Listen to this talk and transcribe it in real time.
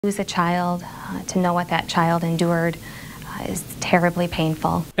Lose a child, to know what that child endured is terribly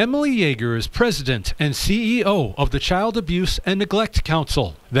painful. Emily Yeager is president and CEO of the Child Abuse and Neglect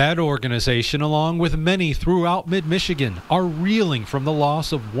Council. That organization, along with many throughout mid-Michigan, are reeling from the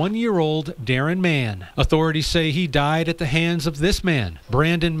loss of one-year-old Darren Mann. Authorities say he died at the hands of this man,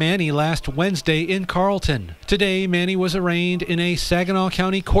 Brandon Manny, last Wednesday in Carlton. Today, Manny was arraigned in a Saginaw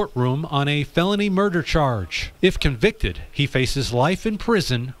County courtroom on a felony murder charge. If convicted, he faces life in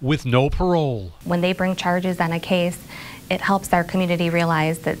prison with no parole. When they bring charges on a case, it helps our community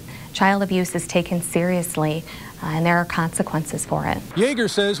realize that child abuse is taken seriously and there are consequences for it. Yeager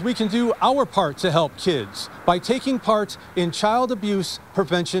says we can do our part to help kids by taking part in child abuse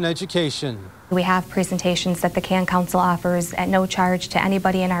prevention education. We have presentations that the CAN Council offers at no charge to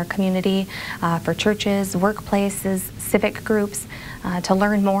anybody in our community for churches, workplaces, civic groups to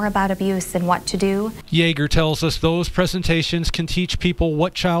learn more about abuse and what to do. Yeager tells us those presentations can teach people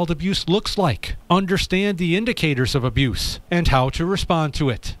what child abuse looks like, understand the indicators of abuse, and how to respond to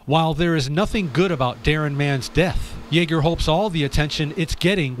it. While there is nothing good about Darren Mann's death, Yeager hopes all the attention it's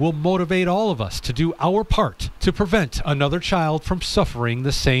getting will motivate all of us to do our part to prevent another child from suffering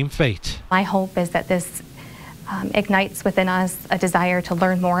the same fate. My hope is that this ignites within us a desire to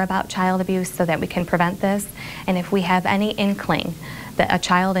learn more about child abuse so that we can prevent this. And if we have any inkling that a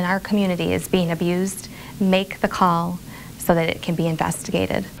child in our community is being abused, make the call so that it can be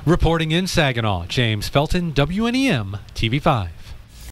investigated. Reporting in Saginaw, James Felton, WNEM TV5.